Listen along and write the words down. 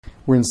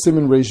We're in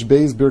Siman Reish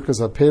Beis,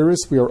 Birkas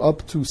HaPeris. We are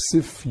up to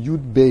Sif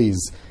Yud Beis,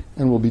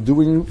 and we'll be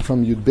doing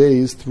from Yud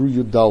Beis through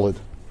Yud Daled.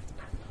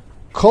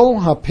 Kol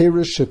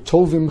HaPeris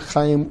shetovim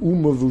chayim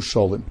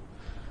umavushalim.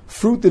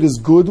 Fruit that is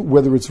good,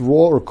 whether it's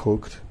raw or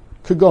cooked.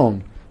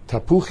 Kagon,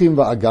 tapuchim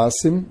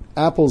va'agasim,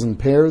 apples and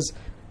pears.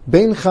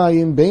 Bein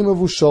chayim, bein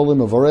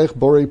mavushalim, avarech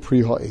borei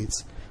pri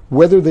ha'etz.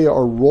 Whether they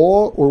are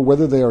raw or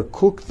whether they are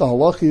cooked, the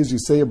halacha is you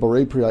say a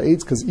borei pri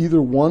ha'etz because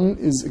either one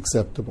is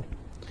acceptable.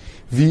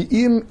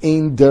 V'im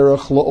ein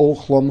derech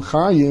la'ochlam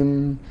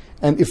chayim,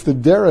 and if the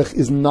derech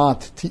is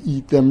not to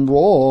eat them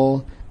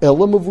raw,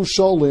 ela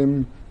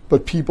mavushalim,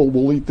 but people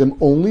will eat them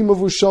only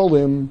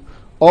mavushalim,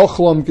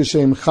 ochlam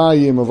kashem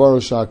chayim avar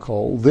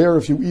shakol. There,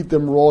 if you eat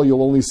them raw,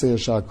 you'll only say a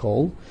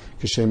shakol.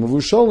 Kashem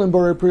mavushalim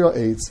borei pri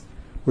ha'etz.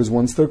 Whereas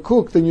once they're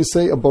cooked, then you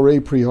say a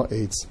borei pri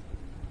ha'etz.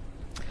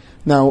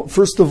 Now,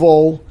 first of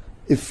all,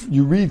 if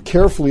you read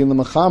carefully in the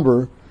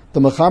Mechaber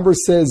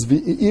says,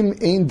 V'im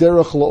ein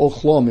derech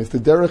la'ochlam, if the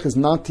derech is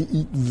not to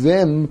eat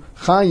them,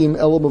 chayim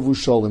ela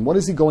mavushalim. What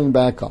is he going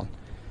back on?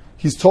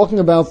 He's talking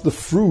about the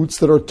fruits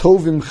that are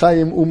tovim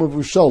chayim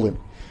umavushalim,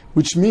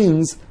 which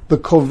means the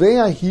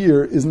kovea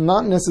here is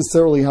not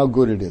necessarily how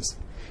good it is.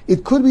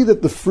 It could be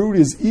that the fruit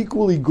is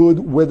equally good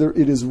whether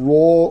it is raw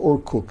or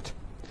cooked.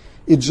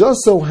 It just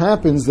so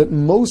happens that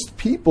most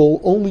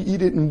people only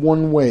eat it in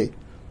one way.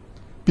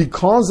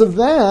 Because of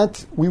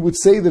that, we would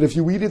say that if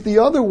you eat it the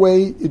other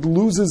way, it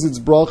loses its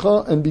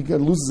bracha and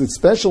loses its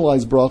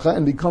specialized bracha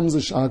and becomes a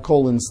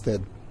shakol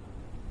instead.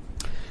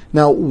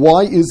 Now,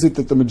 why is it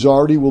that the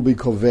majority will be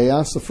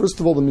kovea? So first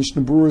of all, the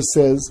Mishnah Berurah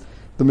says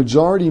the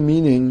majority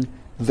meaning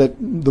that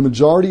the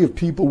majority of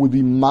people would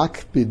be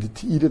makpid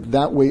to eat it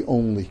that way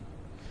only.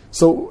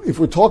 So if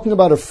we're talking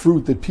about a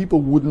fruit that people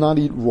would not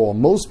eat raw,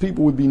 most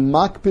people would be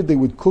makpid, they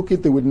would cook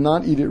it, they would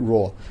not eat it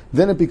raw.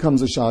 Then it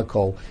becomes a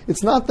shakol.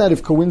 It's not that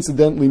if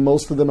coincidentally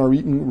most of them are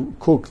eaten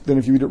cooked, then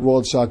if you eat it raw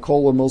it's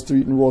shakol, or most are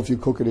eaten raw if you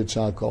cook it it's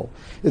shakol.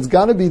 It's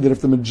got to be that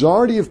if the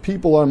majority of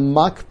people are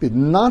makpid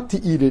not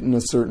to eat it in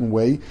a certain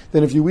way,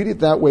 then if you eat it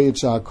that way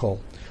it's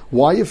shakol.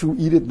 Why, if you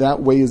eat it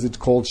that way, is it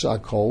called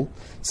shakol?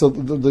 So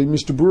the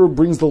Mishnah Berurah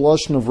brings the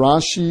lashon of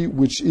Rashi,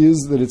 which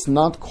is that it's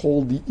not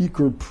called the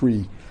ikar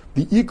pri.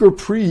 The ikar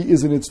pri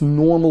is in its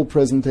normal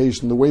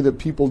presentation, the way that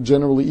people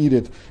generally eat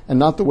it, and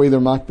not the way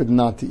they're makpid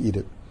not to eat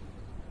it.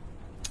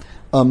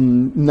 The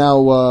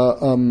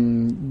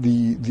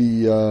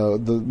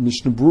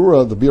Mishnah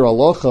Berurah, the Bir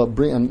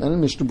Halacha,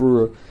 and Mishnah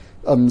Berurah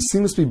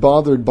seems to be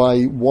bothered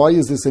by why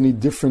is this any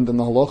different than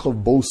the halacha of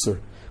boser.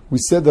 We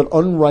said that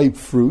unripe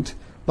fruit,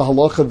 the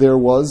halacha there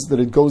was that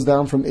it goes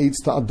down from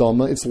eitz to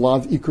adama, it's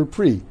lav ikar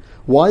pri.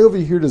 Why over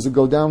here does it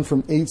go down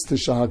from eitz to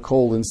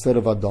shahakol instead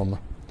of adama?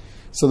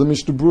 So the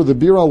Mishnah Berurah, the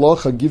Bir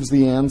Halacha, gives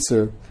the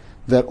answer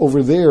that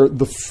over there,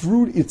 the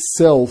fruit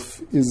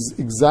itself is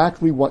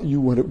exactly what you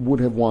would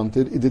have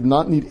wanted. It did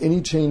not need any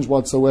change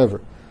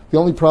whatsoever. The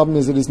only problem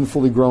is it isn't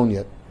fully grown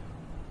yet,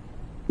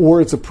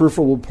 or it's a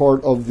peripheral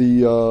part of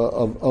the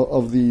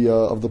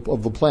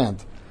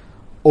plant.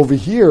 Over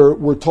here,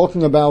 we're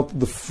talking about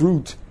the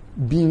fruit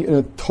being in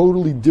a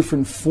totally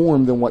different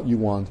form than what you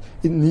want.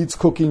 It needs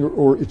cooking,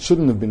 or it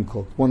shouldn't have been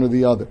cooked, one or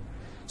the other.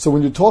 So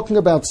when you're talking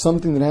about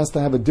something that has to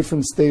have a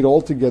different state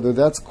altogether,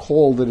 that's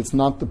called that it's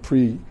not the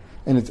pri,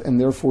 and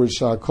therefore it's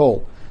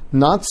shakol.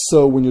 Not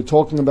so when you're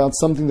talking about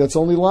something that's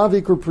only lav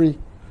ikar pri.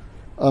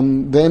 The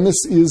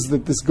emes is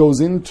that this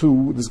goes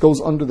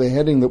under the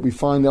heading that we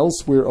find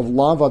elsewhere of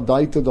lav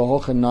adaita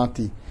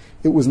dahochanati.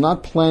 It was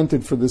not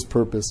planted for this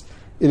purpose.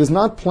 It is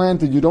not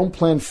planted. You don't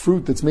plant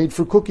fruit that's made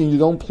for cooking. You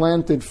don't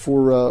plant it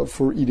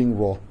for eating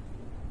raw.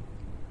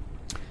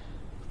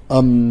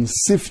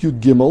 Sif Yud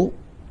Gimel.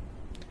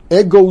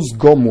 Egos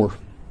Gomor.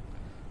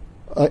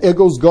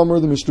 Egos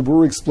Gomor, the Mishnah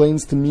Berurah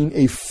explains to mean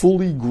a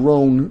fully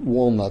grown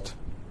walnut.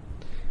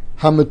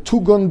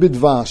 Hametugon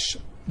bidvash,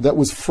 that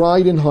was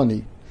fried in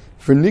honey.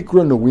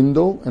 Vernikra in a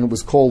window, and it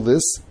was called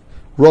this.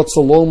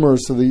 Rotzalomer,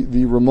 so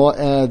the Ramah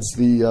adds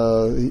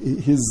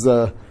his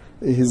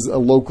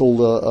local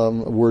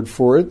word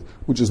for it,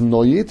 which is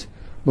noyit.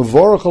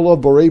 Mavarach Allah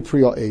borei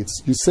pri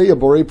ha'etz. You say a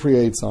borei pri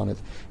ha'etz on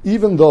it.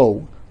 Even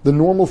though the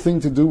normal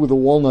thing to do with a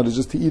walnut is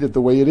just to eat it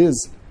the way it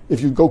is. If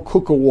you go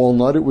cook a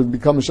walnut, it would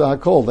become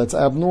shahakol. That's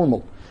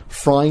abnormal.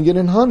 Frying it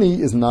in honey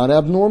is not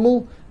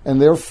abnormal,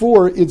 and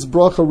therefore its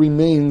bracha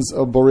remains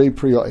a borei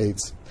pri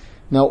ha'etz.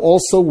 Now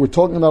also, we're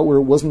talking about where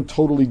it wasn't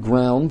totally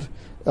ground,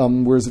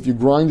 whereas if you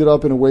grind it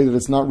up in a way that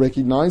it's not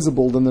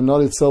recognizable, then the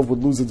nut itself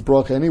would lose its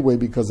bracha anyway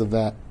because of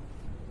that.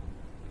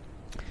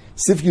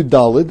 Sif Yud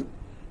Daled,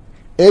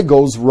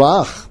 egos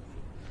rach.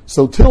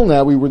 So till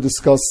now we were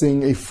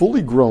discussing a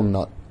fully grown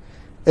nut.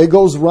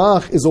 Egos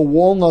rach is a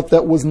walnut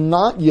that was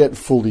not yet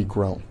fully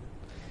grown.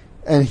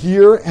 And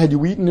here, had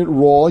you eaten it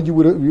raw, I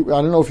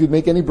don't know if you'd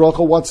make any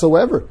bracha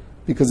whatsoever,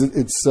 because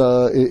it's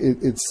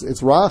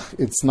rach,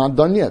 it's not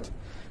done yet.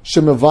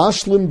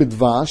 Shemavashlim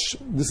bidvash,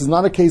 this is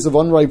not a case of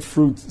unripe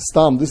fruit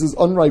stam, this is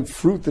unripe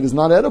fruit that is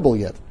not edible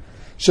yet.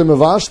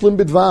 Shemavashlim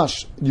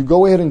bidvash, you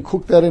go ahead and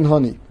cook that in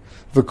honey.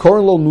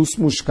 V'korlo nus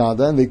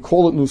mushkada, and they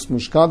call it nus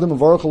mushkada,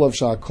 mevarach alav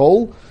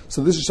shakol.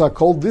 So this is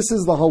shakol. This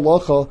is the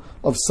halacha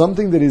of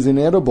something that is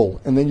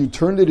inedible, and then you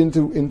turned it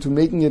into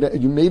making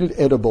it. You made it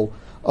edible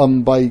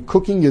by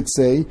cooking it.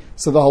 Say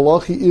so. The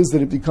halacha is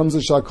that it becomes a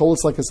shakol.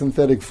 It's like a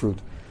synthetic fruit.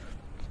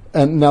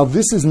 And now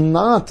this is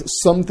not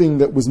something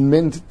that was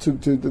meant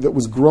that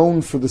was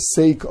grown for the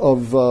sake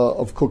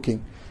of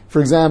cooking. For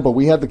example,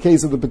 we had the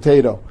case of the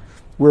potato,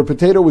 where a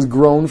potato was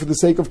grown for the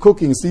sake of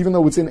cooking. So even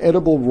though it's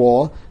inedible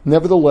raw,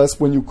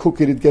 nevertheless, when you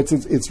cook it, it gets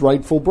its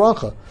rightful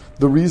bracha.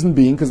 The reason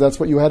being, because that's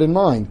what you had in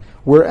mind.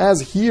 Whereas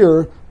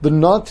here,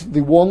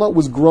 the walnut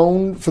was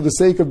grown for the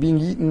sake of being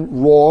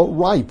eaten raw,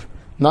 ripe,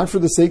 not for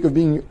the sake of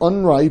being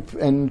unripe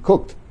and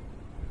cooked.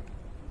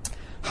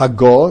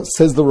 Hagah,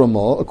 says the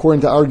Ramah,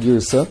 according to our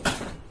Girsa,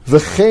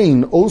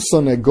 V'chein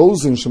osan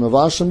egozin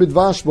shemavashim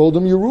midvash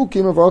bodem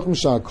yerukim avarchim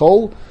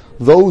shakol.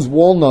 Those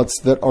walnuts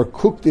that are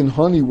cooked in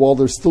honey while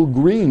they're still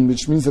green,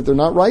 which means that they're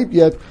not ripe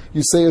yet,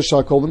 you say a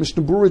shakol. The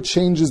Mishnah Berurah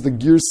changes the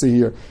girsa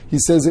here. He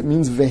says it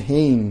means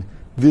vehein.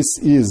 This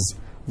is.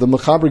 The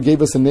Mechaber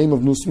gave us a name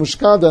of nus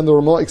mushkada, and the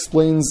Ramah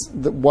explains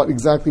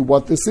exactly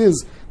what this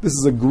is. This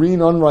is a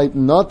green, unripe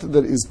nut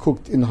that is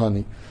cooked in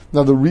honey.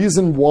 Now, the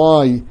reason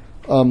why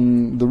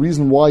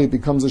it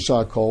becomes a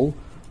shakol,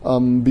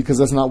 because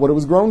that's not what it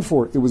was grown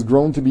for. It was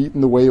grown to be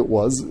eaten the way it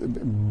was,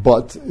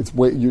 but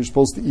you're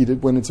supposed to eat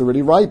it when it's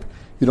already ripe.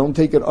 You don't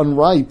take it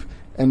unripe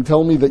and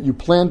tell me that you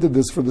planted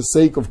this for the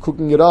sake of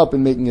cooking it up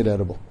and making it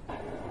edible.